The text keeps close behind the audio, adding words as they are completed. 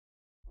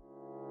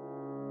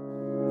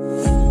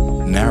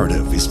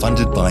Narrative is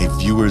funded by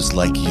viewers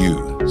like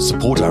you.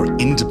 Support our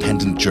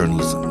independent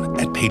journalism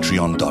at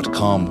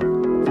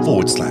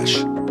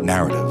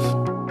patreon.com/narrative.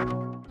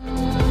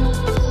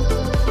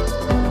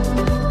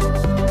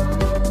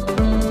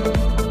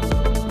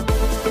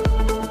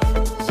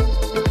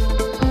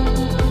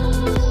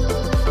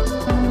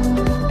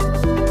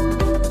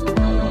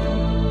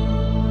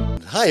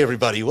 Hi,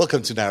 everybody.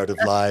 Welcome to Narrative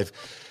Live.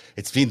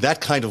 It's been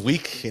that kind of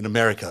week in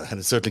America, and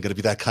it's certainly going to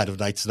be that kind of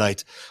night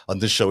tonight on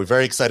this show. We're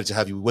very excited to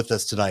have you with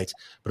us tonight,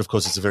 but of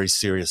course, it's a very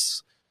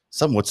serious,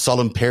 somewhat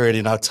solemn period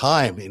in our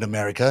time in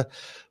America,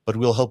 but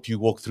we'll help you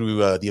walk through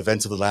the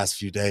events of the last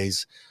few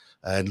days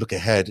and look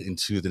ahead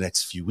into the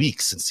next few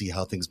weeks and see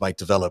how things might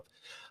develop.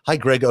 Hi,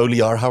 Greg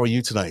Oliar. How are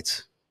you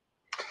tonight?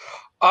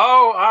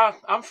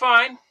 I'm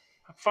fine.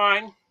 I'm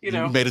fine. You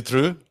know, made it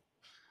through?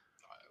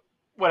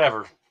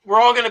 Whatever. We're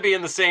all going to be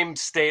in the same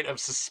state of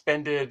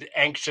suspended,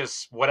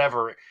 anxious,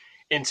 whatever,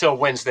 until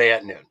Wednesday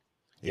at noon.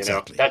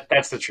 Exactly.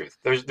 That's the truth.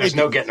 There's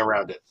no getting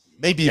around it.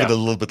 Maybe even a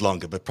little bit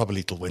longer, but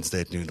probably till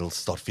Wednesday at noon, it'll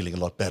start feeling a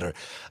lot better.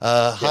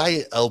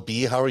 Hi,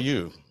 LB. How are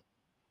you?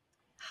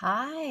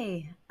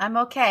 Hi. I'm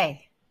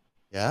okay.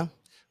 Yeah?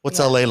 What's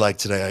LA like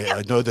today?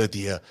 I know that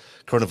the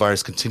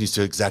coronavirus continues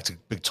to exact a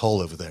big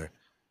toll over there.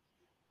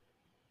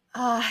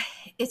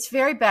 It's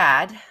very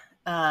bad.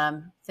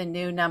 The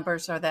new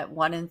numbers are that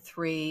 1 in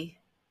 3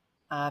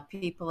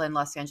 people in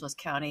Los Angeles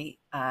County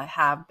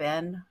have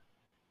been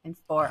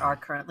or are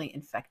currently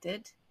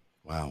infected.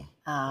 Wow,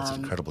 that's an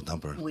incredible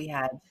number.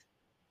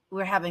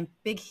 We're having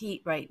big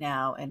heat right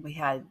now, and we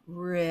had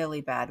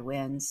really bad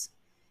winds.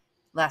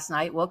 Last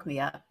night woke me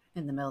up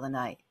in the middle of the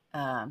night.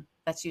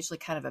 That's usually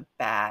kind of a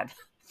bad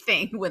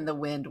thing when the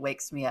wind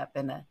wakes me up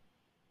in a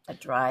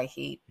dry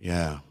heat.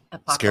 Yeah,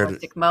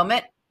 apocalyptic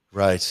moment.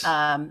 Right.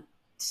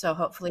 So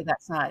hopefully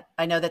that's not.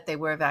 I know that they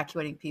were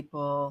evacuating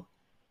people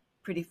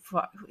pretty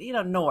far,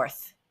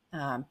 north,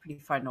 pretty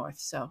far north.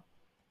 So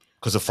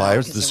because of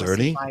fires this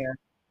early?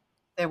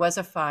 There was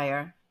a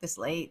fire this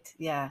late.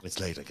 Yeah, it's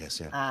late, I guess.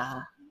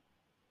 Yeah.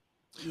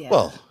 Yeah.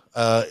 Well,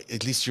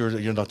 at least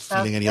you're not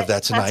feeling any of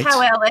that tonight. That's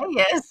how LA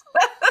is.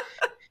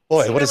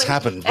 Boy, what has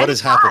happened? What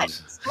has happened?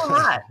 It's so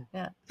hot.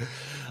 Yeah.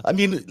 I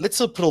mean, let's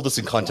put all this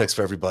in context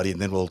for everybody,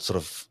 and then we'll sort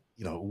of.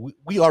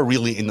 We are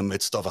really in the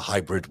midst of a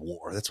hybrid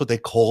war. That's what they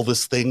call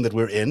this thing that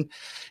we're in.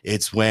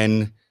 It's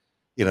when,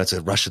 it's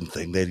a Russian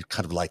thing. They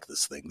kind of like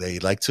this thing. They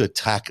like to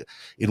attack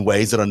in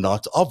ways that are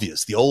not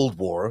obvious. The old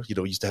war,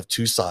 used to have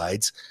two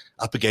sides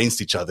up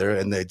against each other,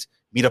 and they'd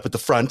meet up at the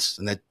front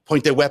and they'd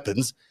point their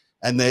weapons,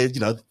 and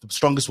the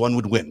strongest one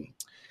would win.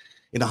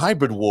 In a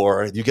hybrid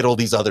war, you get all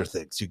these other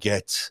things. You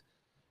get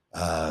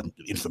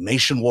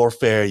information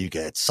warfare, you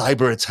get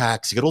cyber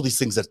attacks, you get all these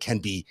things that can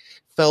be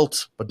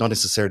felt, but not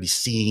necessarily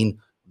seen,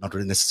 not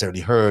necessarily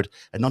heard,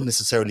 and not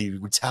necessarily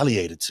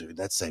retaliated to in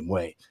that same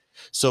way.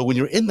 So when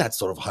you're in that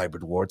sort of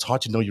hybrid war, it's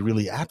hard to know you're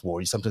really at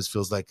war. You sometimes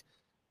feels like,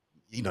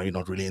 you're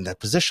not really in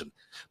that position.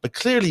 But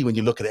clearly, when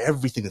you look at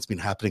everything that's been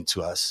happening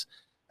to us,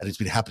 and it's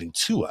been happening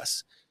to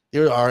us,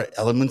 there are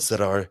elements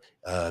that are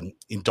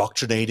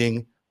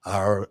indoctrinating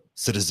our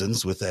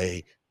citizens with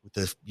the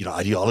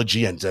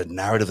ideology and a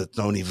narrative that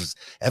no one has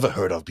ever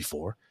heard of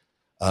before.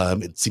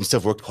 It seems to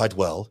have worked quite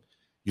well.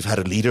 You've had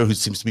a leader who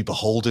seems to be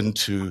beholden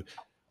to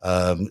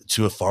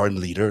a foreign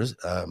leader,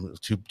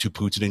 to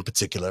Putin in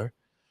particular.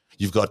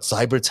 You've got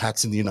cyber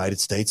attacks in the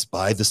United States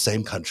by the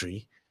same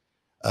country.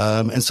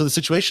 And so the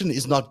situation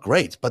is not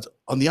great. But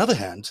on the other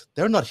hand,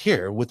 they're not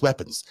here with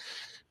weapons.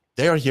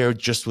 They are here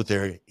just with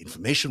their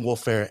information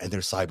warfare and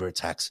their cyber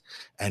attacks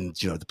and,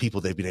 the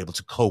people they've been able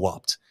to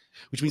co-opt,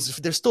 which means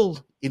they're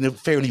still in a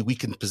fairly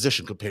weakened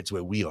position compared to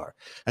where we are.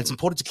 And it's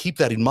important to keep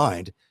that in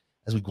mind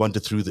as we wander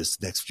through this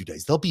next few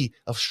days. There'll be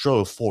a show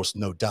of force,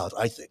 no doubt,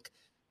 I think.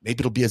 Maybe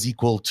it'll be as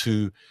equal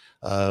to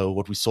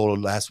what we saw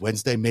last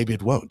Wednesday. Maybe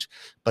it won't.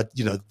 But,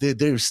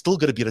 there's still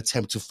going to be an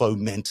attempt to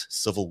foment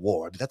civil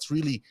war. I mean, that's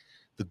really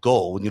the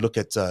goal. When you look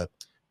at,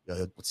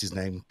 what's his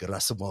name,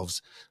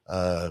 Gerasimov's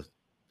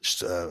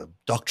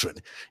doctrine,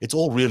 it's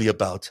all really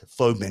about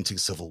fomenting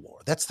civil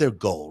war. That's their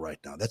goal right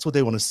now. That's what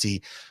they want to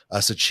see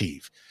us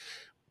achieve.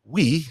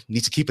 We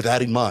need to keep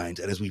that in mind.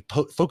 And as we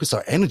focus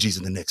our energies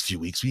in the next few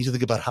weeks, we need to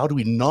think about how do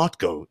we not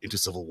go into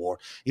civil war,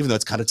 even though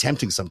it's kind of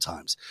tempting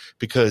sometimes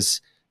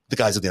because the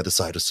guys on the other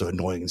side are so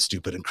annoying and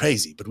stupid and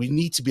crazy. But we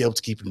need to be able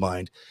to keep in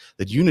mind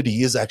that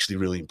unity is actually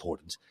really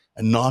important,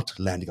 and not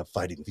landing up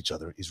fighting with each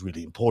other is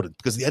really important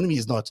because the enemy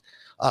is not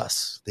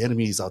us. The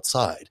enemy is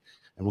outside,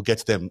 and we'll get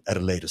to them at a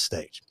later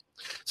stage.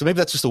 So maybe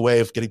that's just a way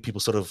of getting people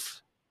sort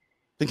of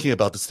thinking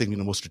about this thing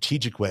in a more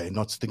strategic way,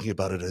 not thinking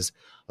about it as,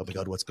 oh my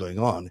God, what's going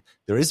on?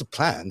 There is a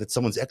plan that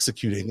someone's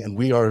executing, and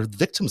we are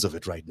victims of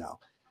it right now.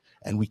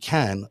 And we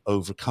can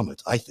overcome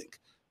it, I think,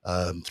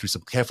 through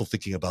some careful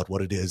thinking about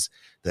what it is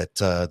that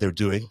they're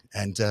doing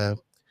and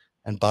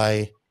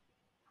by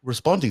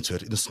responding to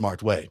it in a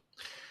smart way.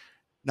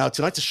 Now,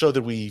 tonight's a show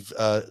that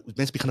it's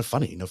meant to be kind of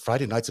funny.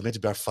 Friday nights are meant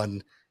to be our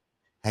fun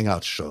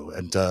hangout show,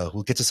 and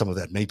we'll get to some of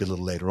that maybe a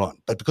little later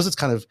on. But because it's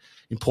kind of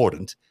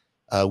important,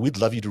 we'd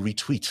love you to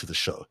retweet the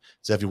show.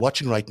 So if you're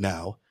watching right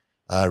now,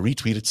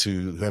 retweet it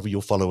to whoever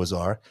your followers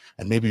are,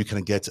 and maybe we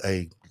can get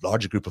a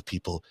larger group of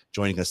people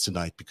joining us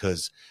tonight,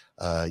 because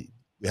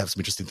we have some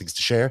interesting things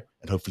to share,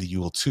 and hopefully you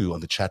will too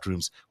on the chat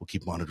rooms. We'll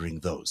keep monitoring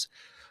those.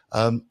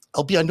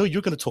 Albie, I know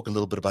you're going to talk a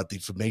little bit about the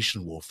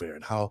information warfare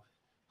and how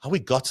we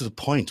got to the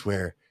point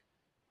where,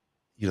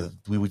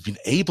 we've been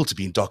able to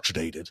be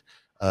indoctrinated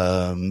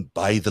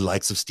by the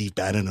likes of Steve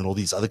Bannon and all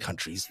these other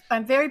countries.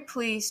 I'm very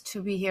pleased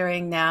to be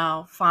hearing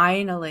now,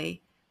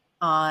 finally,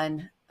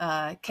 on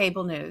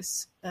cable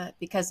news,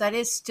 because that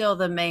is still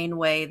the main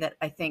way that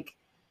I think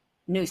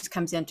news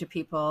comes into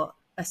people,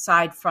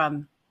 aside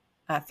from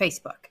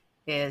Facebook,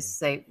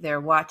 is they're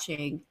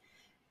watching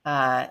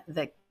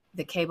the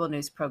cable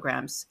news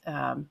programs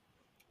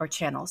or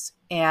channels.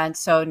 And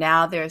so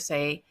now there's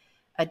a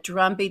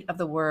drumbeat of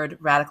the word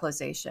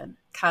radicalization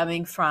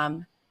coming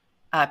from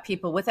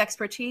people with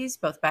expertise,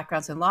 both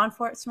backgrounds in law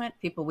enforcement,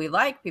 people we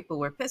like, people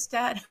we're pissed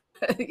at,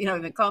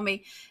 even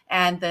Comey,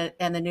 and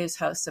the news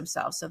hosts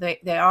themselves. So they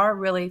are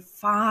really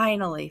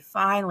finally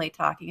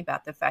talking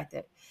about the fact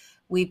that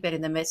we've been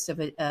in the midst of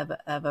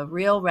a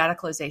real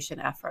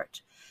radicalization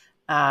effort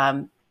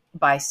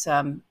by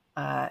some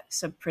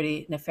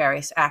pretty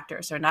nefarious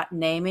actors. They're not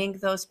naming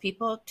those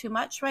people too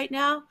much right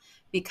now,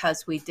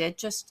 because we did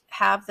just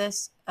have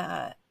this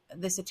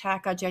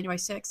attack on January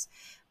 6th.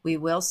 We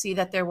will see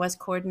that there was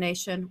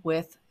coordination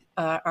with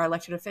our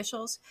elected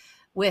officials,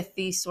 with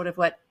the sort of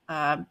what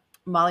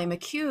Molly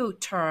McHugh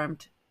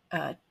termed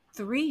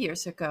 3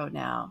 years ago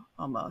now,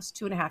 almost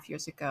 2.5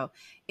 years ago,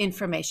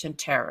 information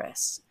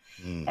terrorists.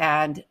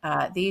 And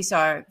these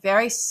are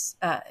very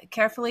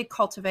carefully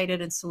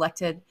cultivated and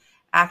selected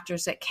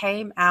actors that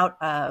came out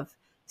of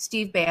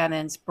Steve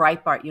Bannon's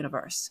Breitbart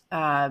universe,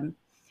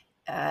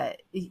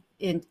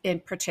 in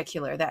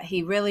particular, that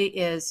he really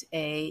is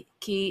a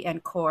key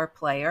and core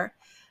player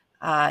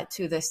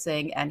to this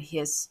thing, and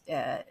he's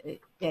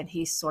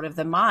sort of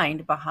the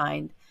mind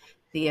behind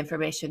the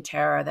information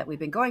terror that we've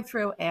been going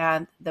through,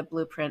 and the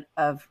blueprint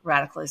of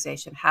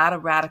radicalization, how to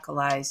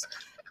radicalize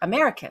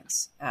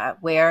Americans.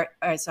 Where's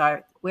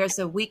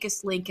the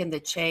weakest link in the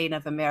chain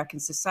of American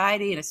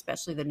society, and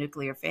especially the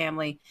nuclear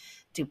family,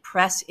 to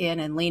press in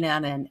and lean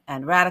on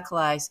and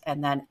radicalize,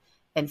 and then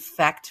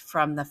infect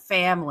from the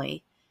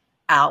family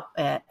out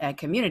and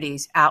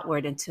communities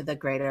outward into the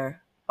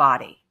greater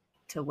body,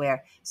 to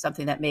where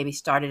something that maybe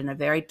started in a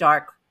very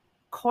dark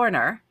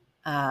corner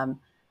of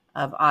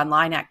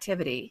online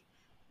activity.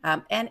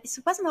 And it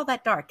wasn't all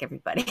that dark,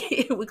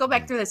 everybody. We go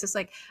back through this. It's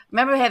like,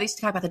 remember we used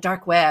to talk about the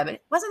dark web.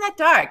 It wasn't that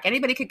dark.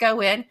 Anybody could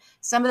go in.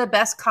 Some of the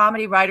best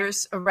comedy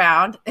writers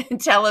around in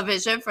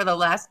television for the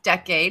last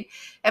decade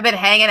have been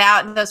hanging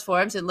out in those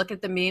forums and looking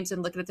at the memes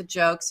and looking at the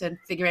jokes and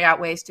figuring out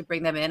ways to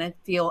bring them in and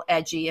feel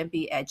edgy and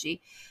be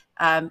edgy.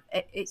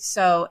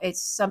 So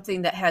it's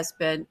something that has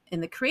been in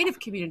the creative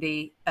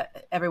community,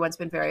 everyone's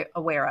been very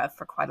aware of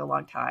for quite a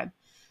long time.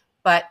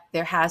 But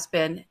there has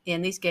been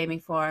in these gaming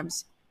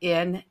forums,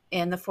 in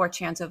the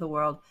 4chans of the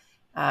world,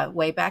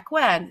 way back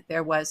when,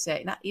 there was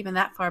not even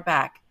that far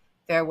back,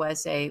 there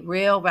was a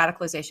real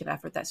radicalization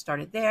effort that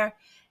started there.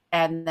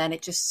 And then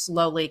it just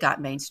slowly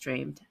got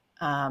mainstreamed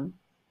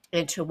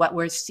into what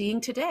we're seeing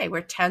today,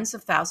 where tens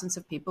of thousands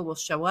of people will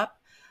show up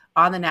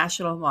on the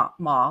National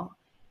Mall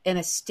in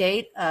a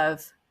state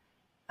of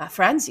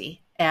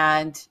frenzy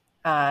and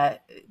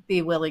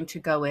be willing to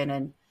go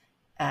in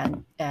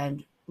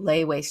and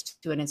lay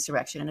waste to an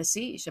insurrection and a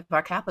siege of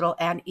our capital,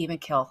 and even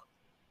kill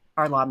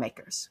our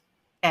lawmakers,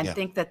 and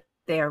think that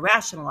they are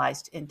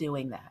rationalized in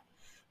doing that.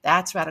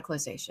 That's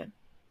radicalization.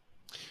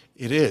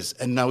 It is.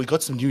 And now we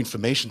got some new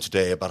information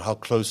today about how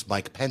close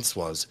Mike Pence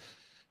was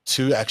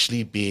to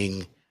actually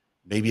being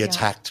maybe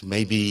attacked,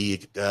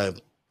 maybe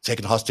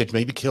taken hostage,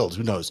 maybe killed,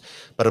 who knows.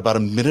 But about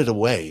a minute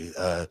away,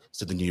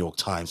 said the New York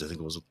Times, I think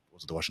it was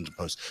the Washington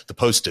Post, the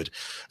posted,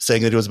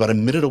 saying that he was about a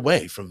minute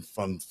away from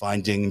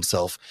finding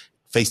himself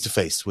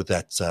face-to-face with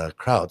that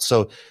crowd.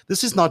 So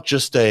this is not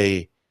just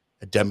a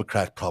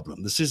Democrat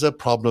problem. This is a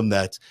problem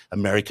that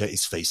America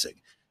is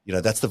facing.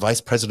 That's the vice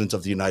president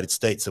of the United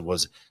States that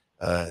was,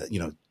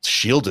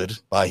 shielded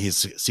by his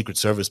Secret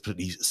Service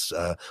police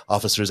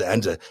officers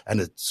and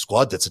a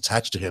squad that's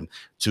attached to him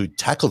to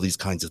tackle these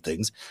kinds of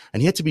things.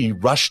 And he had to be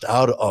rushed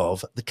out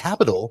of the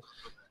Capitol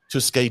to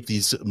escape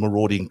these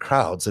marauding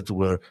crowds that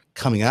were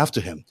coming after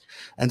him.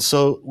 And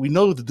so we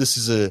know that this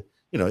is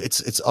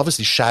it's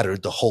obviously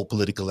shattered the whole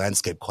political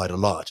landscape quite a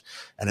lot.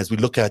 And as we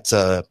look at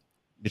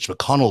Mitch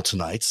McConnell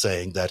tonight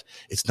saying that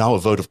it's now a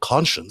vote of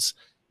conscience,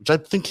 which I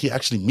think he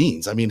actually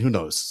means. I mean, who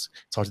knows?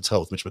 It's hard to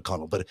tell with Mitch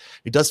McConnell, but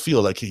it does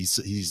feel like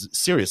he's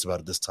serious about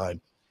it this time.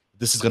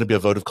 This is going to be a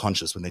vote of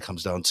conscience when it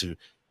comes down to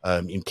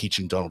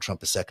impeaching Donald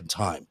Trump a second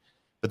time.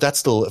 But that's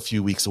still a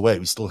few weeks away.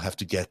 We still have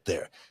to get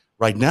there.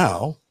 Right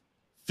now,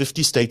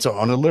 50 states are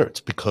on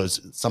alert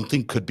because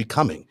something could be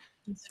coming.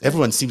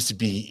 Everyone seems to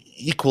be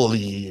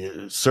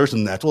equally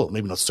certain that, well,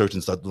 maybe not certain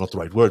is not the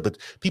right word, but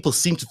people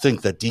seem to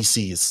think that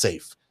D.C. is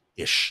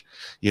safe-ish.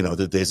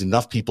 That there's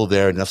enough people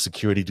there, enough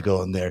security to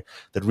go in there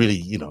that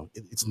really,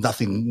 it's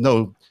nothing,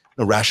 no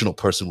no rational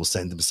person will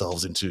send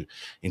themselves into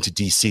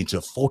DC, into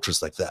a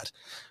fortress like that.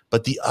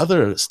 But the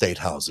other state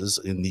houses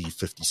in the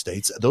 50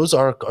 states, those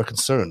are a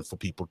concern for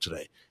people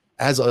today,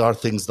 as are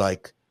things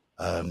like,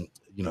 cutting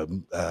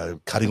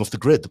off the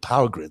grid, the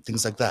power grid,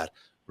 things like that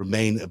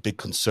remain a big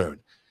concern.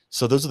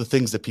 So those are the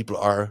things that people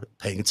are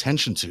paying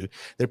attention to.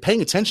 They're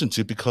paying attention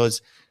to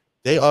because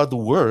they are the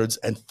words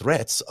and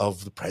threats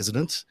of the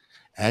president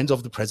and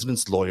of the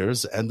president's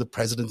lawyers and the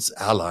president's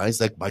allies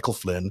like Michael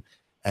Flynn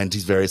and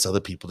these various other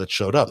people that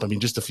showed up. I mean,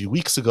 just a few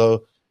weeks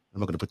ago, I'm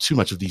not going to put too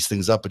much of these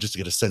things up, but just to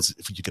get a sense,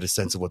 if you get a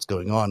sense of what's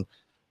going on,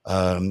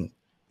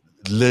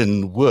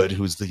 Lynn Wood,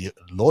 who's the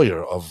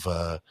lawyer of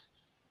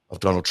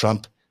Donald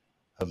Trump,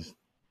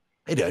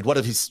 anyway, one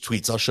of his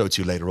tweets, I'll show it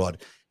to you later on,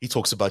 he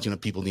talks about,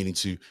 people needing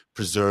to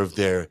preserve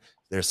their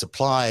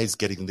supplies,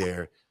 getting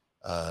their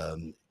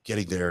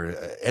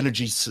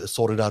energy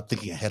sorted out,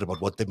 thinking ahead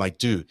about what they might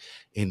do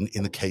in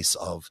the case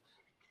of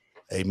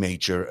a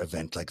major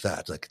event like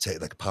that, like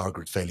a power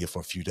grid failure for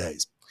a few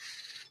days.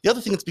 The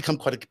other thing that's become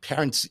quite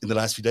apparent in the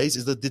last few days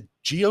is that the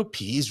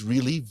GOP is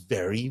really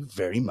very,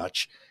 very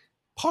much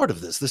part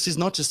of this. This is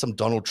not just some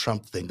Donald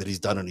Trump thing that he's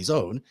done on his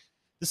own.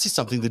 This is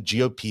something the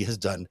GOP has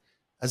done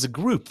as a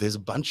group. There's a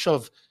bunch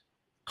of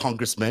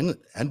congressmen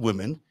and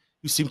women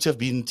who seem to have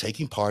been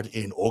taking part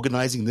in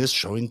organizing this,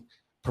 showing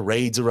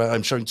parades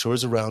around, showing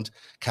tours around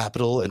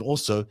Capitol, and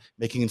also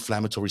making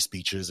inflammatory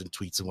speeches and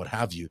tweets and what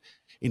have you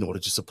in order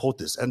to support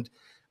this. And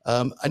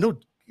I know,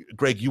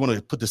 Greg, you want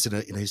to put this in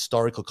a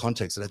historical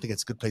context, and I think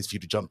it's a good place for you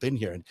to jump in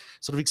here and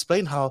sort of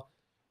explain how,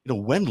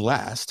 when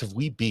last have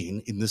we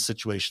been in this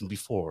situation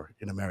before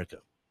in America?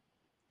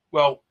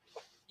 Well,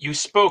 you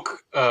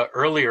spoke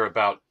earlier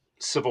about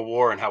civil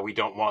war and how we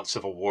don't want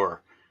civil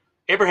war.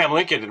 Abraham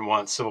Lincoln didn't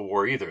want civil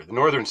war either. The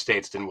northern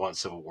states didn't want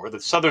civil war. The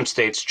southern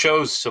states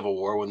chose civil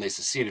war when they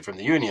seceded from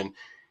the Union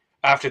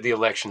after the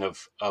election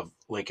of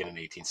Lincoln in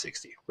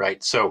 1860,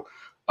 right? So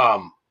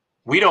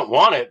we don't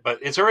want it, but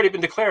it's already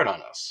been declared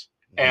on us.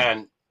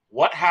 And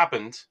what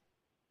happened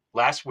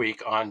last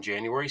week on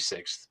January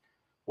 6th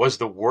was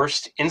the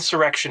worst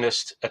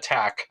insurrectionist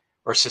attack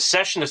or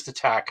secessionist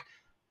attack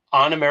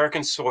on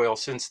American soil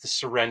since the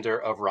surrender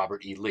of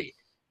Robert E. Lee.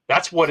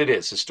 That's what it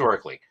is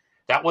historically.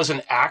 That was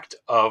an act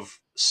of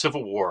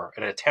civil war,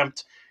 an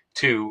attempt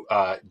to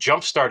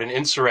jumpstart an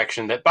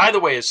insurrection that, by the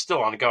way, is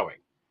still ongoing.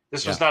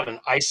 This was not an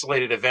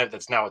isolated event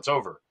it's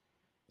over.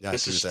 Yeah,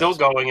 this is still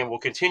going and will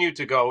continue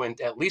to go, and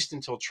at least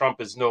until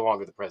Trump is no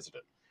longer the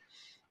president.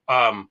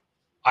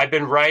 I've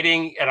been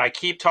writing, and I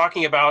keep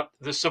talking about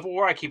the Civil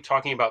War. I keep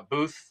talking about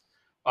Booth.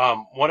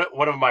 One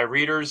of my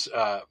readers,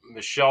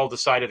 Michelle,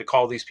 decided to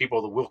call these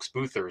people the Wilkes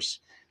Boothers,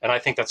 and I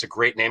think that's a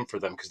great name for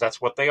them because that's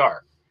what they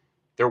are.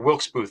 They're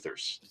Wilkes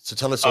Boothers. So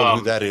tell us all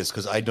who that is,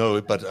 because I know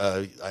it, but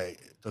I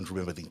don't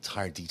remember the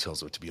entire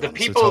details of it, to be honest. The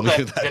people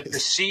that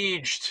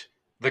besieged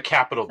the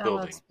Capitol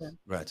building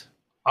right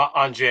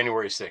on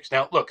January 6th.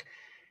 Now, look,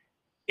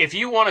 if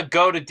you want to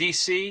go to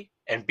D.C.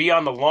 and be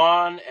on the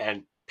lawn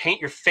and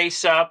paint your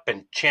face up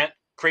and chant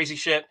crazy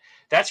shit,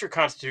 that's your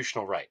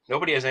constitutional right.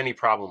 Nobody has any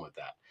problem with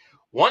that.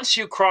 Once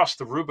you cross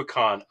the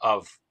Rubicon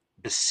of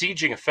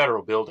besieging a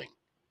federal building,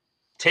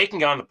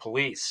 taking on the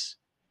police,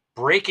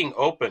 breaking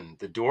open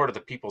the door to the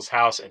people's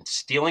house and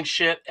stealing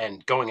shit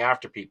and going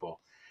after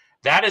people,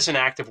 that is an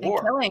act of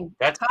war. Killing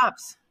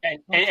cops.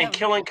 And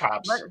killing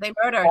cops. They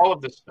murder. All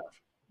of this stuff.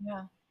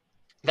 Yeah.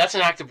 That's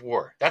an act of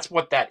war. That's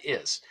what that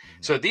is.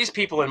 So these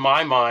people, in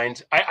my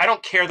mind, I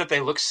don't care that they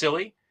look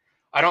silly.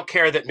 I don't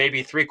care that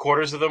maybe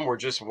 3/4 of them were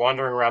just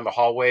wandering around the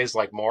hallways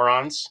like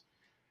morons.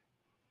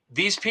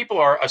 These people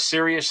are a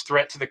serious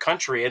threat to the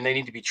country, and they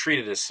need to be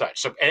treated as such.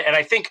 So, and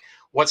I think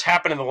what's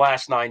happened in the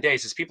last 9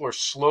 days is people are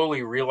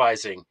slowly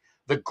realizing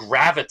the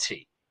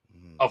gravity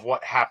of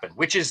what happened,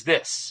 which is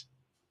this.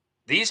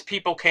 These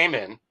people came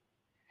in,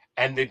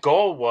 and the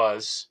goal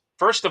was,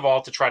 first of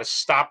all, to try to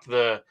stop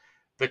the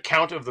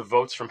count of the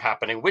votes from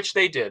happening, which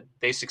they did.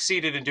 They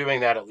succeeded in doing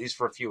that, at least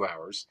for a few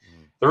hours.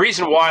 The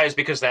reason why is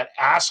because that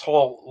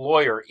asshole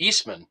lawyer,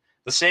 Eastman,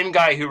 the same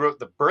guy who wrote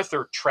the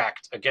birther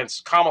tract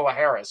against Kamala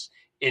Harris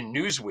in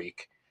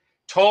Newsweek,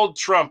 told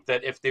Trump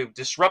that if they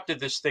disrupted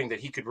this thing that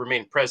he could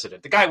remain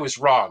president. The guy was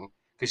wrong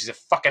because he's a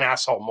fucking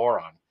asshole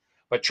moron.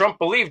 But Trump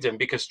believed him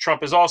because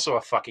Trump is also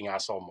a fucking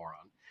asshole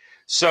moron.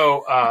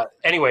 So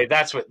anyway,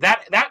 that's what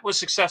that was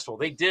successful.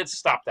 They did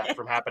stop that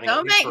from happening.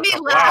 Don't make me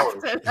laugh.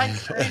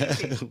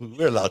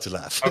 We're allowed to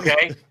laugh.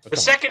 Okay. The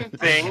second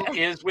thing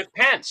is with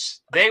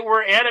Pence. They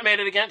were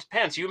animated against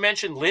Pence. You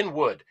mentioned Lynn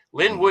Wood.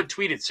 Lynn Wood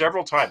tweeted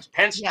several times,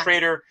 Pence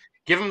traitor,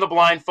 give him the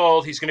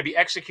blindfold. He's going to be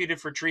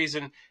executed for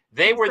treason.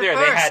 They were there.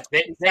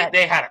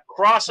 They had a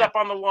cross up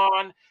on the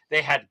lawn.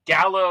 They had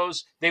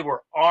gallows. They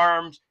were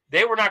armed.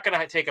 They were not going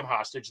to take him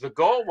hostage. The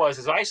goal was,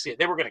 as I see it,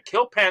 they were going to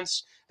kill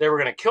Pence, they were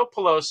going to kill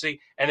Pelosi,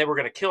 and they were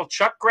going to kill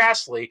Chuck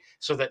Grassley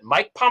so that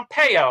Mike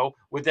Pompeo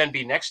would then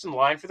be next in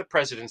line for the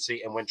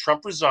presidency. And when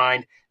Trump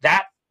resigned,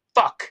 that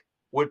fuck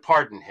would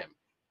pardon him.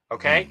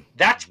 Okay?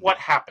 That's what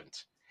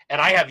happened. And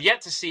I have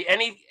yet to see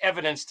any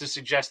evidence to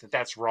suggest that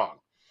that's wrong.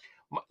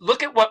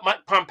 Look at what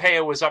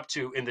Pompeo was up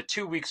to in the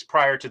 2 weeks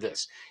prior to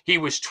this. He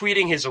was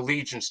tweeting his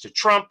allegiance to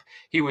Trump.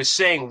 He was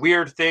saying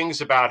weird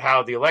things about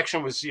how the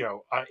election was, in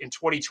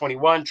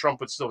 2021, Trump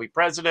would still be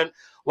president.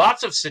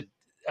 Lots of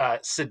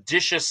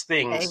seditious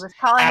things he was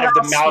calling out it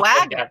of the all mouth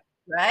swagger, of that.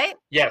 right?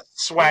 Yes,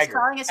 swagger.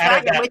 Calling it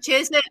swagger,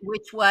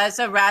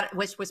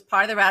 which was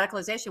part of the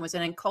radicalization, was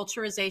an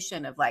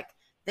enculturization of like,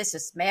 this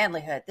is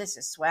manlyhood, this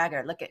is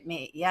swagger. Look at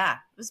me. Yeah,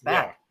 it was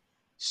bad. Yeah.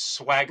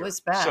 Swagger. It was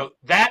bad. So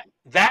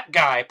that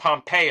guy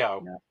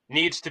Pompeo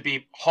needs to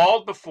be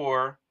hauled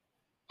before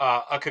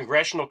a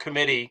congressional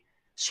committee,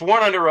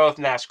 sworn under oath,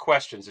 and asked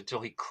questions until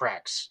he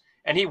cracks,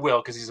 and he will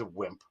because he's a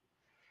wimp.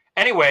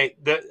 Anyway,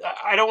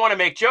 I don't want to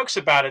make jokes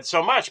about it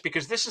so much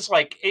because this is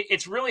like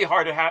it's really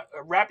hard to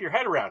wrap your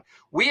head around.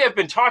 We have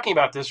been talking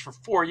about this for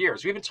 4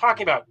 years. We've been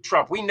talking about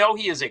Trump. We know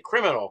he is a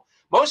criminal.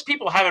 Most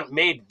people haven't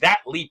made that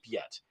leap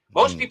yet.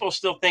 Most people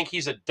still think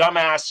he's a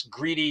dumbass,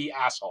 greedy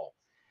asshole.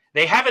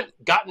 They haven't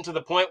gotten to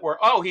the point where,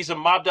 he's a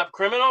mobbed up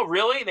criminal.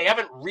 Really? They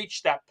haven't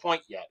reached that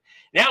point yet.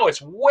 Now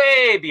it's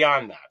way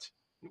beyond that.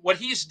 What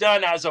he's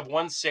done as of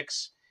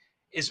 1/6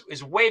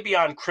 is way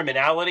beyond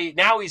criminality.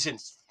 Now he's in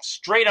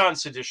straight on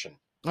sedition.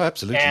 Oh,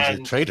 absolutely. He's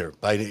a traitor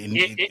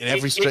in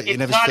every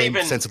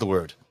sense of the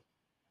word.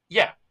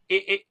 Yeah.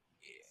 It's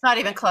not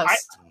even close.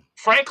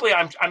 Frankly,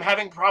 I'm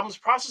having problems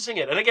processing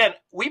it. And again,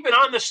 we've been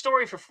on this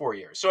story for 4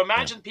 years. So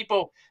imagine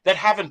people that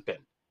haven't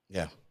been.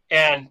 Yeah.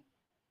 And,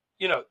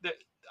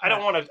 I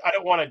don't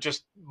want to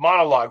just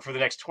monologue for the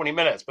next 20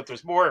 minutes, but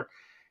there's more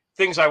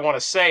things I want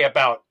to say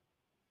about,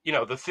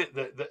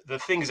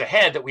 the things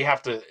ahead that we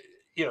have to,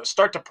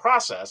 start to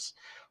process.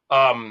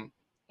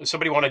 Does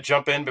somebody want to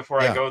jump in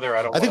before I go there?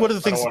 I think one of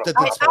the things I do.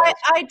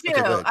 Okay,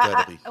 go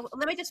ahead,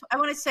 I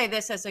want to say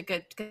this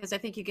because I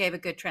think you gave a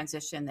good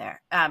transition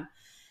there.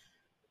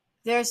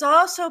 There's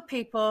also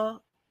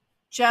people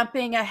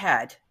jumping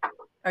ahead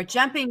or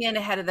jumping in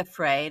ahead of the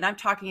fray. And I'm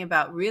talking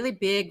about really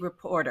big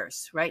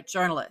reporters, right?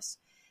 Journalists,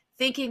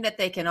 thinking that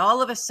they can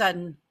all of a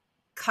sudden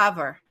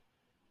cover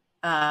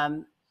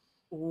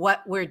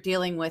what we're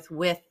dealing with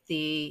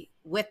the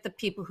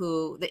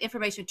people the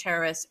information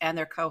terrorists and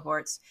their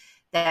cohorts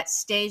that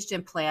staged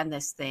and planned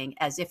this thing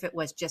as if it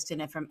was just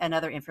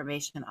another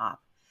information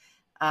op.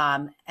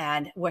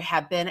 And we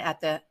have been at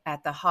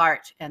the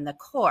heart and the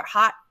core,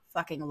 hot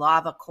fucking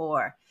lava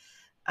core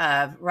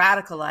of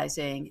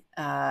radicalizing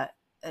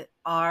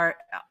our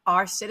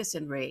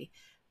citizenry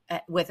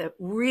with a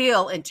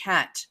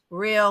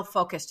real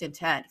focused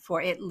intent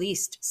for at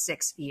least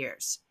 6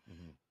 years.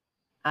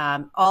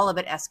 All of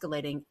it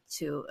escalating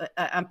to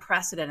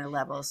unprecedented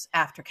levels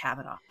after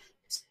Kavanaugh.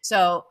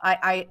 So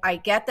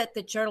I get that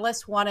the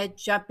journalists want to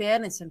jump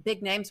in and some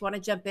big names want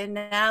to jump in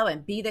now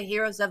and be the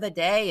heroes of the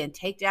day and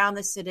take down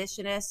the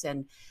seditionists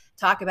and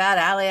talk about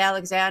Ali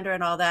Alexander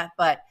and all that.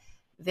 But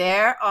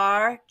there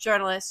are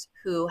journalists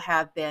who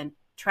have been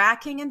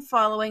tracking and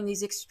following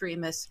these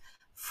extremists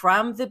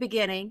from the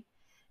beginning,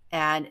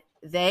 and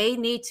they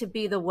need to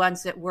be the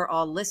ones that we're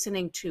all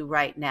listening to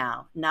right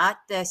now, not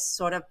this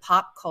sort of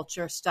pop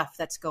culture stuff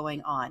that's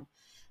going on.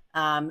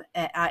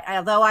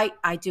 Although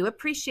I do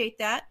appreciate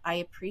that. I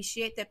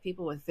appreciate that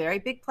people with very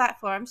big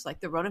platforms like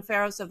the Ronan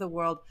Farrows of the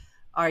world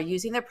are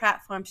using their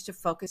platforms to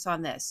focus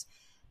on this.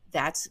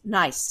 That's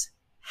nice.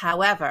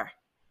 However,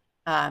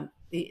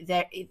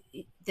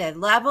 the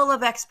level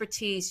of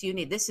expertise you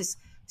need, this is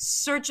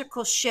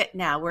surgical shit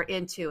now we're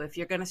into. If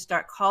you're going to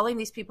start calling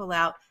these people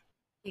out,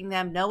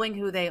 them, knowing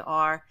who they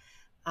are,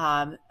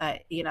 I'm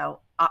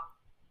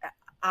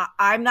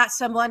not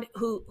someone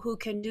who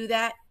can do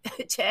that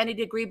to any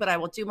degree, but I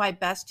will do my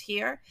best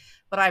here.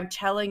 But I'm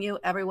telling you,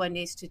 everyone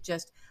needs to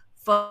just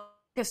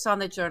focus on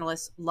the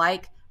journalists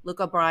like Luke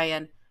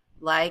O'Brien,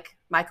 like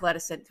Michael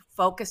Edison,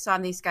 focus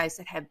on these guys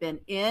that have been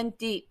in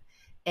deep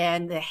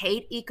and the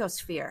hate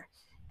ecosphere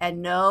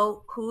and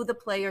know who the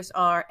players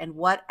are and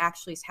what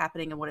actually is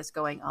happening and what is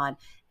going on.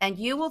 And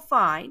you will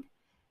find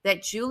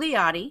that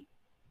Giuliani,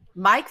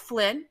 Mike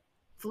Flynn,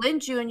 Flynn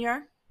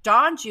Jr.,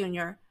 Don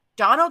Jr.,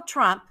 Donald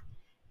Trump,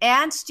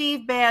 and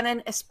Steve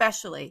Bannon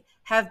especially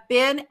have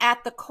been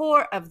at the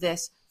core of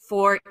this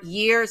for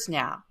years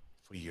now.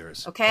 For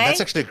years. Okay. And that's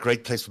actually a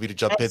great place for me to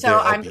jump in so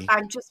there.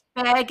 I'm just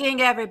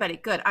begging everybody.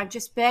 Good. I'm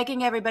just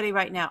begging everybody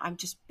right now. I'm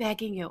just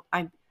begging you.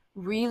 I'm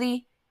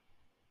really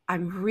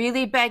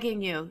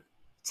begging you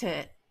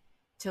to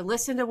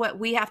listen to what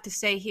we have to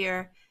say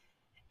here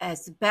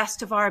as the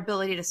best of our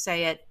ability to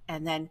say it,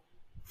 and then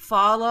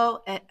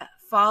follow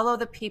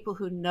the people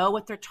who know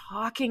what they're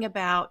talking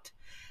about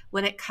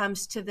when it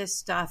comes to this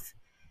stuff.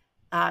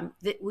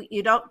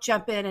 You don't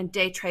jump in and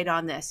day trade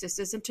on this. This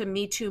isn't a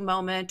Me Too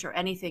moment or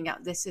anything else.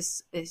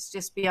 This is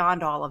just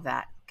beyond all of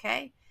that.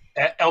 Okay.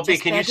 LB,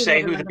 just can you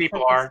say who the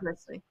people are?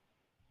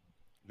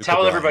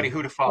 Tell everybody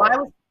who to follow.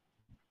 Well,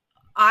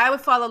 I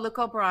would follow Luke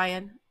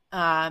O'Brien.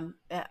 I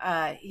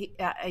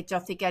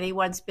don't think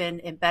anyone's been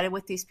embedded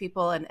with these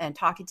people and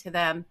talking to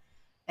them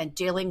and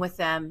dealing with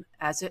them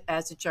as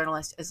a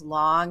journalist as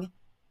long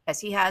as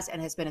he has,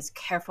 and has been as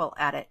careful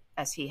at it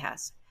as he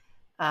has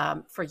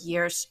for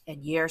years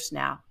and years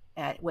now.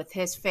 with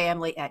his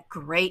family at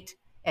great,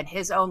 and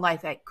his own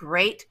life at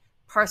great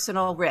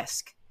personal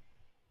risk.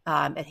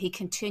 And he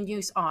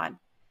continues on.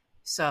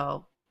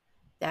 So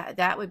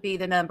that would be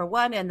the number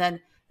one. And then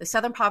the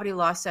Southern Poverty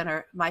Law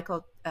Center,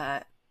 Michael,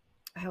 I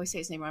always say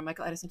his name wrong,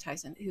 Michael Edison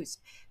Tyson, who's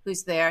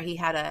there. He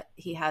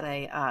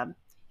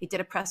did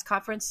a press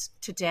conference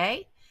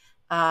today.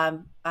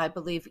 I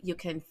believe you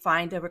can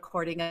find a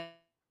recording of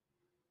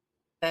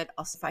it.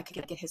 Also, if I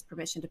could get his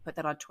permission to put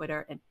that on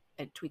Twitter and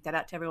tweet that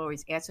out to everyone, where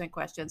he's answering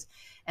questions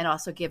and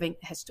also giving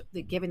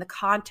the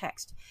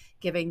context,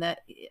 giving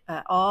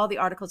all the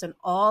articles and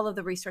all of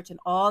the research and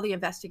all the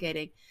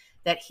investigating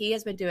that he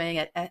has been doing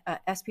at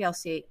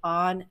SPLC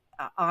on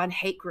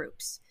hate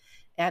groups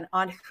and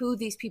on who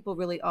these people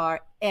really are.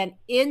 And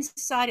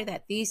inside of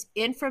that, these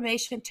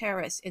information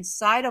terrorists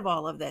inside of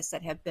all of this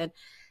that have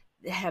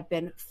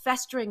been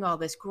festering all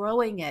this,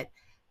 growing it,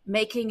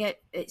 making it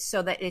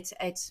so that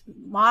it's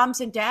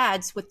moms and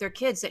dads with their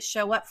kids that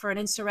show up for an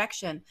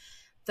insurrection.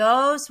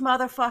 Those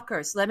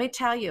motherfuckers, let me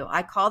tell you,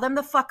 I call them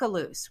the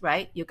fuckaloos,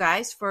 right? You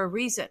guys, for a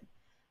reason.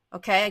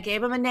 Okay, I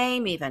gave them a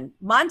name even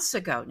months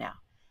ago now.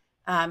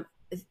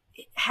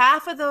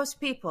 Half of those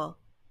people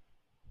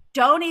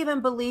don't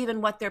even believe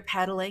in what they're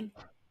peddling.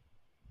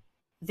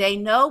 They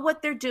know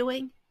what they're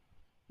doing.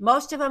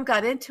 Most of them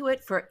got into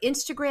it for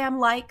Instagram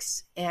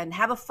likes and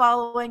have a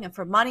following and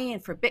for money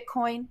and for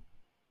Bitcoin.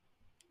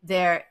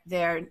 This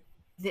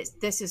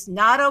is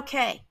not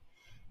okay.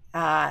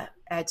 And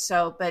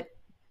so, but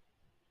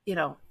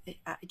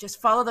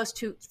just follow those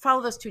two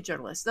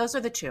journalists. Those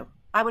are the two.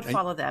 I would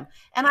follow them.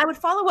 And I would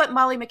follow what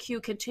Molly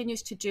McHugh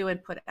continues to do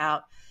and put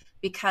out,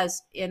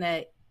 because in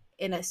a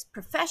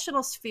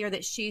professional sphere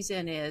that she's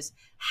in is,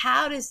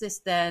 how does this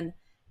then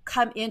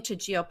come into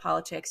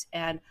geopolitics,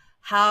 and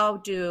how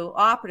do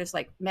operatives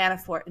like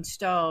Manafort and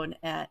Stone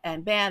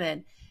and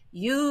Bannon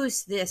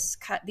use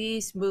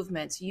these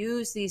movements,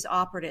 use these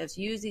operatives,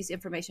 use these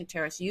information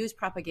terrorists, use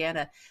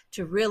propaganda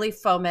to really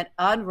foment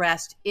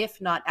unrest, if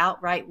not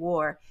outright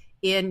war,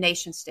 in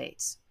nation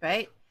states,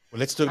 right? Well,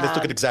 let's look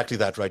at exactly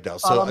that right now.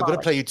 So I'm going to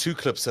play you two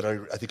clips that I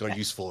think are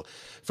useful.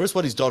 First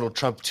one is Donald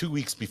Trump 2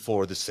 weeks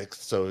before the 6th.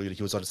 So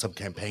he was on some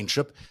campaign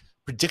trip,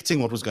 predicting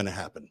what was going to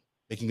happen,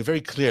 making it very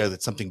clear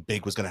that something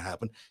big was going to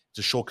happen. It's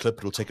a short clip,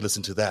 but we'll take a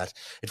listen to that.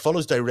 It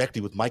follows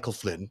directly with Michael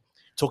Flynn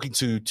talking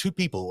to two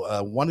people.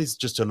 One is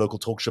just a local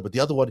talk show, but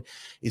the other one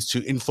is to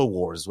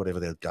InfoWars,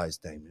 whatever that guy's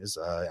name is.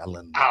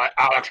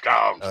 Alex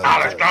Jones.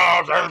 Alex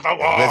Jones,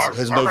 InfoWars.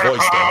 There's no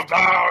voice there.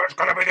 It's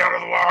going to be the end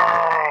of the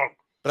world.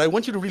 But I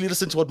want you to really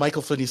listen to what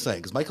Michael Flynn is saying,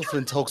 because Michael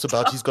Flynn talks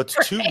about he's got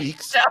 2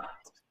 weeks. That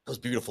was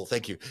beautiful.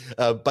 Thank you.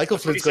 Michael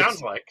Flynn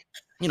sounds like.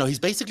 He's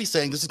basically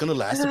saying this is going to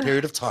last a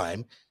period of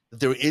time,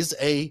 that there is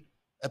a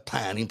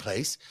plan in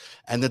place,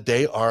 and that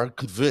they are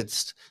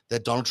convinced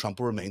that Donald Trump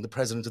will remain the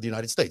president of the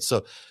United States.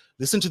 So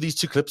listen to these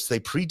two clips.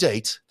 They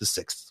predate the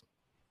 6th.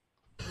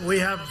 We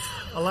have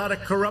a lot of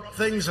corrupt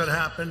things that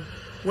happen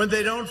when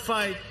they don't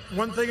fight.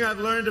 One thing I've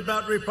learned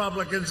about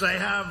Republicans, they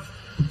have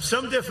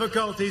some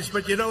difficulties,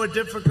 but you know a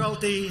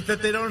difficulty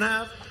that they don't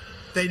have?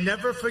 They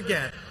never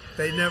forget.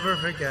 They never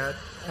forget.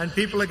 And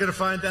people are going to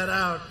find that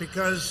out,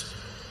 because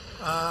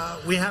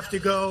we have to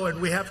go,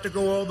 and we have to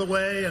go all the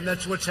way, and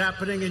that's what's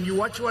happening. And you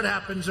watch what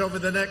happens over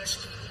the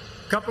next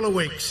couple of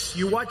weeks.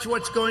 You watch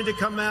what's going to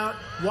come out.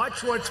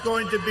 Watch what's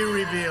going to be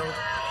revealed.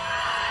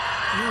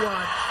 You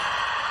watch.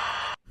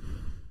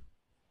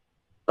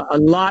 A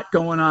lot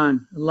going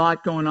on,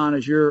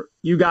 as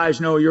you guys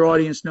know, your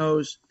audience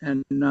knows,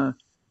 and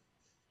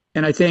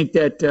I think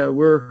that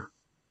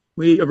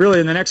we really,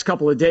 in the next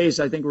couple of days,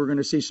 I think we're going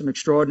to see some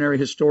extraordinary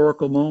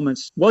historical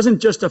moments. It wasn't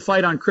just a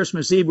fight on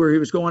Christmas Eve where he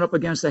was going up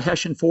against the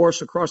Hessian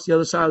force across the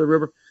other side of the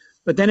river,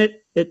 but then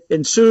it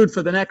ensued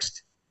for the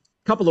next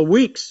couple of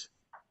weeks.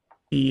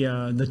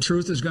 The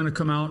truth is going to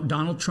come out.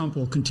 Donald Trump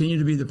will continue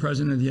to be the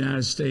president of the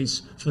United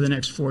States for the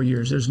next 4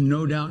 years. There's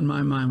no doubt in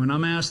my mind. When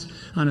I'm asked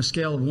on a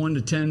scale of 1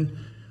 to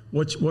 10,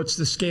 what's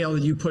the scale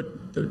that you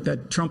put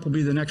that Trump will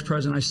be the next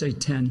president? I say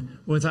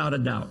 10, without a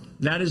doubt.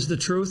 That is the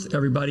truth.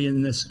 Everybody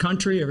in this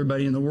country,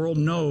 everybody in the world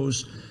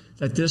knows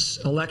that this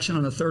election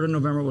on the 3rd of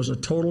November was a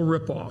total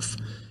ripoff.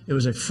 It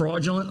was a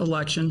fraudulent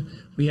election.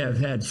 We have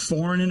had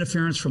foreign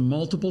interference from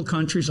multiple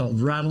countries. I'll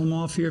rattle them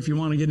off here if you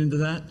want to get into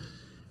that.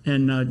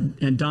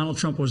 And Donald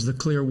Trump was the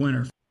clear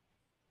winner.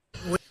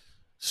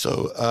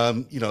 So,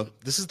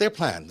 this is their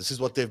plan. This is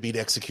what they've been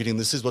executing.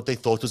 This is what they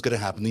thought was going to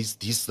happen.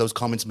 Those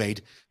comments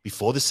made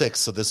before the 6th.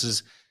 So this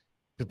is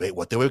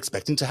what they were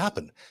expecting to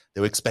happen. They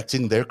were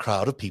expecting their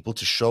crowd of people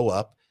to show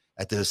up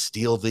at the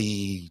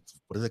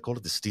what do they call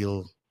it?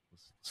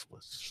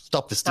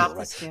 Stop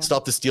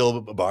the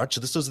Steal march.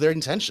 This was their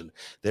intention.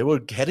 They were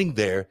heading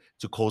there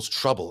to cause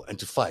trouble and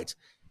to fight.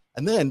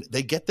 And then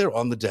they get there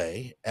on the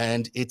day,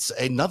 and it's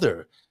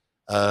another,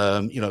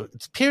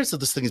 it appears that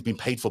this thing has been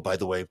paid for, by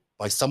the way,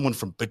 by someone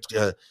from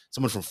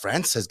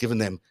France has given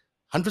them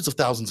hundreds of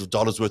thousands of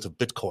dollars worth of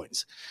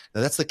Bitcoins. Now,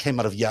 that came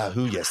out of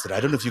Yahoo yesterday. I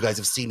don't know if you guys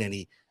have seen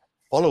any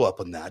follow-up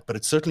on that, but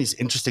it certainly is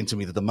interesting to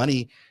me that the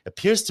money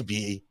appears to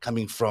be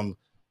coming from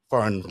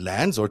foreign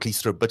lands, or at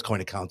least through a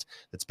Bitcoin account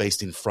that's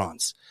based in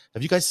France.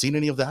 Have you guys seen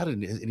any of that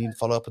and any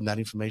follow up on that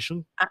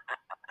information?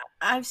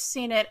 I've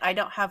seen it. I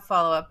don't have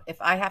follow up. If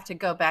I have to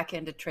go back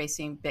into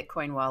tracing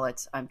Bitcoin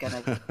wallets, I'm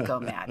gonna go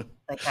mad.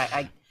 Like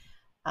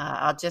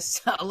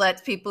I'll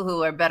let people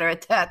who are better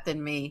at that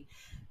than me.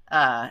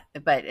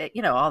 But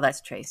all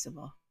that's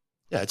traceable.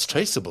 Yeah, it's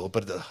traceable,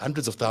 but the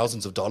hundreds of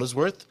thousands of dollars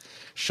worth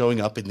showing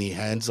up in the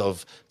hands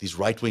of these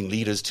right-wing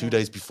leaders 2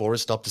 days before a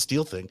Stop the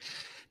Steal thing.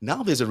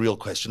 Now there's a real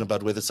question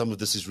about whether some of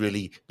this is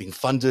really being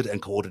funded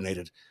and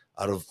coordinated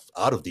out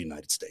of the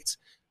United States,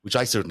 which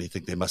I certainly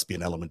think there must be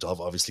an element of,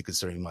 obviously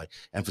considering my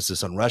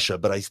emphasis on Russia.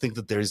 But I think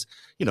that there's,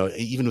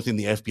 even within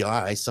the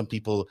FBI, some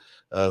people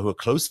who are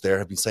close there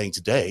have been saying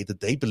today that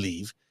they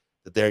believe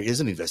that there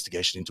is an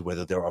investigation into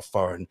whether there are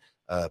foreign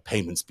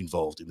payments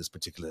involved in this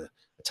particular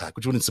attack,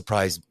 which wouldn't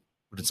surprise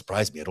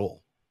me at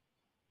all.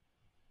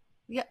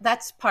 Yeah,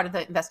 that's part of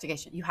the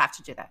investigation. You have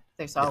to do that.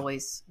 There's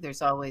always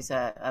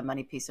a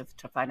money piece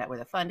to find out where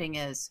the funding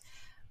is,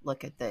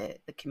 look at the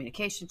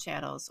communication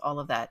channels, all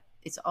of that.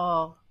 It's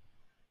all,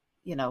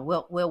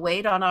 we'll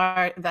wait on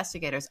our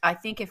investigators. I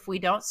think if we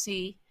don't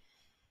see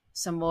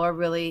some more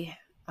really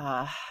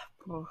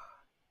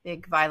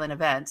big violent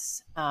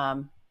events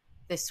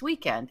this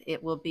weekend,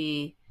 it will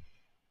be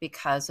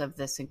because of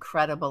this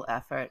incredible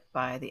effort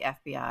by the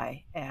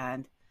FBI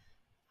and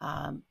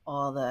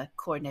all the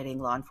coordinating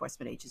law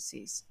enforcement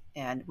agencies.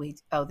 And we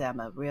owe them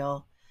a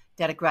real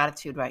debt of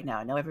gratitude right now.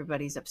 I know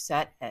everybody's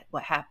upset at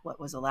what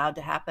was allowed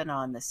to happen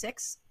on the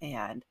 6th.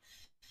 And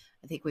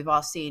I think we've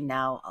all seen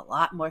now a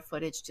lot more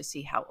footage to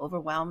see how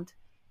overwhelmed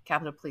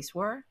Capitol Police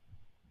were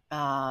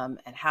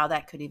and how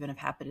that could even have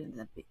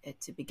happened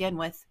to begin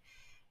with.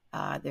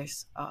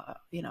 There's,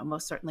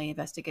 most certainly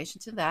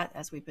investigations into that,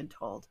 as we've been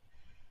told.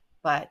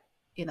 But,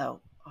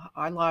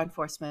 our law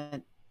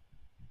enforcement,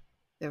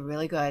 they're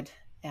really good.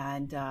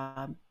 And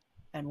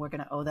we're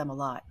going to owe them a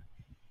lot.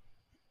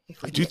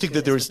 I do think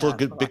that there is still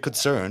big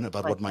concern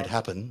about what might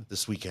happen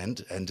this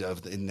weekend and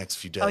in the next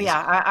few days. Oh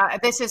yeah,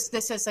 this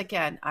is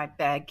again. I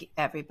beg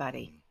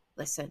everybody,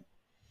 listen.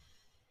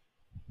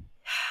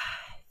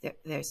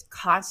 There's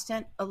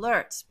constant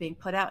alerts being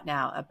put out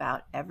now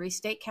about every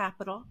state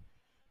capital.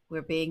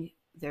 The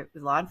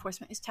law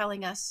enforcement is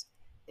telling us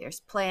there's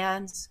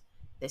plans.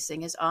 This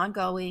thing is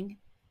ongoing.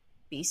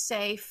 Be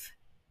safe.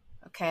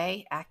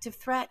 Okay, active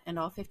threat in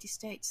all 50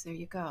 states. There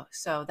you go.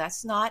 So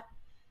that's not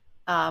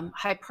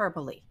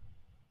hyperbole.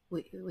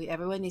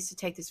 Everyone needs to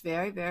take this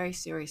very, very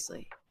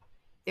seriously.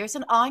 There's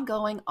an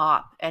ongoing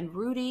op, and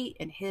Rudy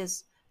and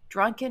his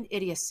drunken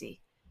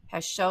idiocy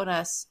has shown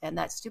us, and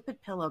that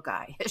stupid pillow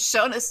guy has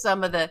shown us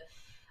some of the.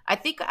 I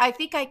think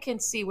I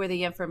can see where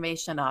the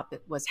information op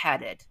was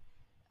headed,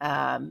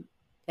 and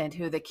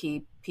who the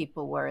key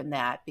people were in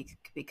that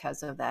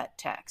because of that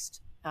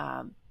text.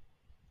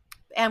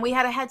 And we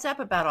had a heads up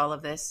about all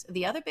of this.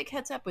 The other big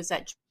heads up was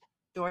that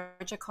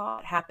Georgia call.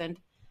 It happened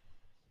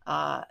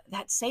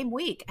that same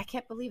week. I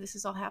can't believe this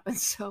has all happened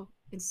so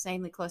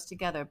insanely close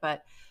together.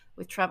 But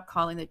with Trump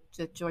calling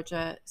the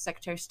Georgia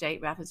Secretary of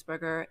State,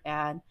 Raffensperger,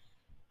 and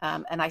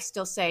I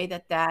still say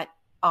that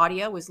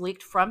audio was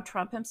leaked from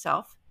Trump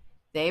himself.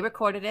 They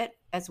recorded it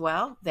as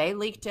well. They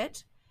leaked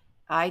it.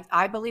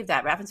 I believe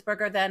that.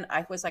 Raffensperger, then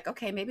I was like,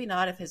 okay, maybe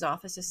not if his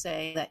office is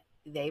saying that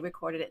they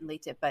recorded it and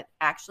leaked it. But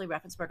actually,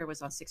 Raffensperger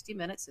was on 60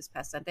 Minutes this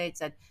past Sunday and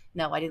said,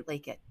 no, I didn't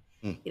leak it.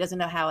 He doesn't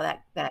know how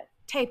that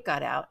tape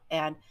got out.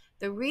 And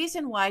the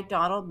reason why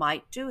Donald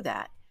might do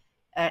that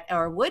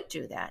or would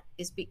do that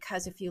is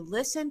because if you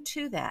listen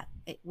to that,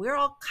 we're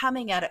all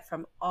coming at it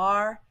from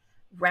our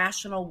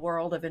rational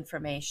world of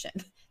information,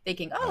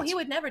 thinking, oh, he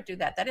would never do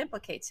that. That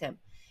implicates him.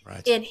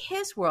 Right. In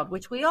his world,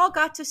 which we all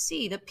got to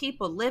see, the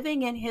people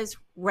living in his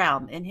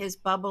realm, in his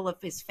bubble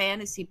of his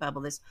fantasy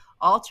bubble, this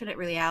alternate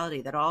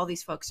reality that all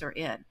these folks are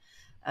in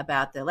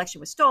about the election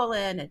was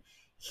stolen. And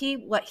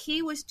what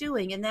he was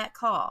doing in that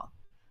call,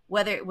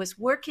 whether it was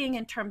working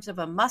in terms of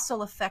a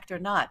muscle effect or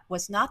not,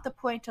 was not the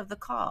point of the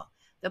call.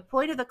 The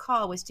point of the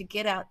call was to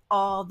get out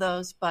all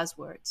those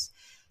buzzwords,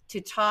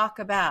 to talk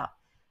about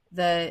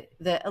the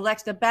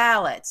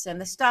ballots and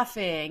the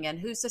stuffing and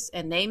who's this,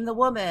 and name the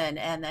woman,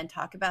 and then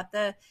talk about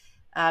the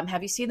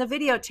have you seen the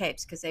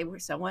videotapes, because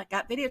someone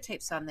got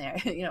videotapes on there.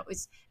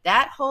 It's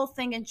that whole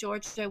thing in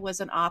Georgia was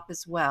an op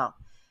as well,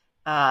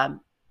 and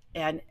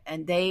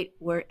they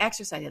were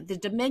exercising the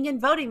Dominion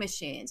voting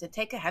machines. And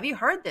have you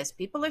heard this?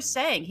 People are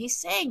saying, he's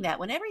saying that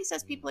whenever he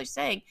says people are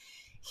saying,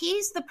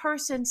 he's the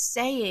person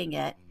saying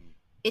it.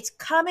 It's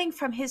coming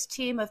from his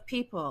team of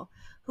people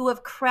who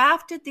have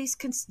crafted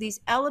these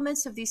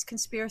elements of these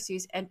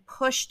conspiracies and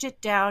pushed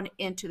it down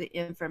into the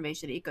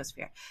information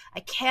ecosphere. I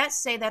can't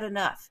say that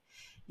enough.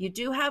 You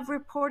do have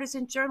reporters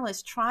and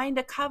journalists trying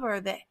to cover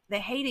the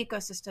hate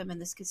ecosystem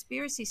and this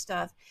conspiracy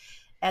stuff,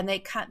 and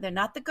they're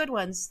not the good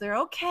ones. They're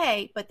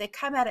okay, but they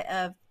come at it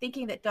of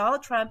thinking that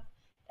Donald Trump,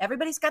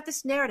 everybody's got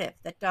this narrative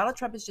that Donald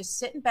Trump is just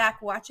sitting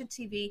back watching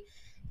TV,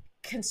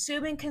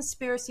 consuming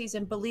conspiracies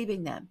and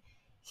believing them.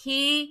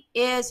 He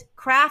is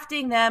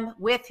crafting them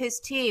with his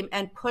team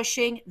and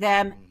pushing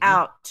them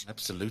out.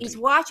 Absolutely. He's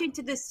watching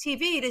to this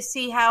TV to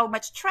see how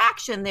much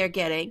traction they're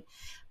getting,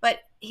 but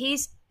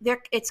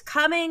it's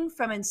coming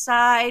from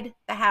inside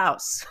the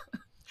house.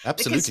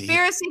 Absolutely. The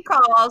conspiracy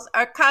calls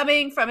are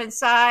coming from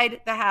inside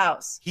the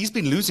house. He's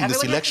been losing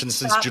this election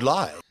since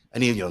July.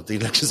 And the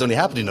election's only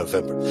happened in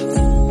November.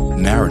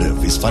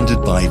 Narrative is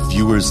funded by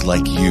viewers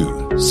like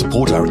you.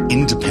 Support our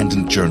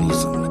independent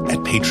journalism at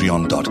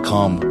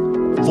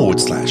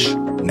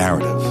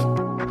patreon.com/narrative.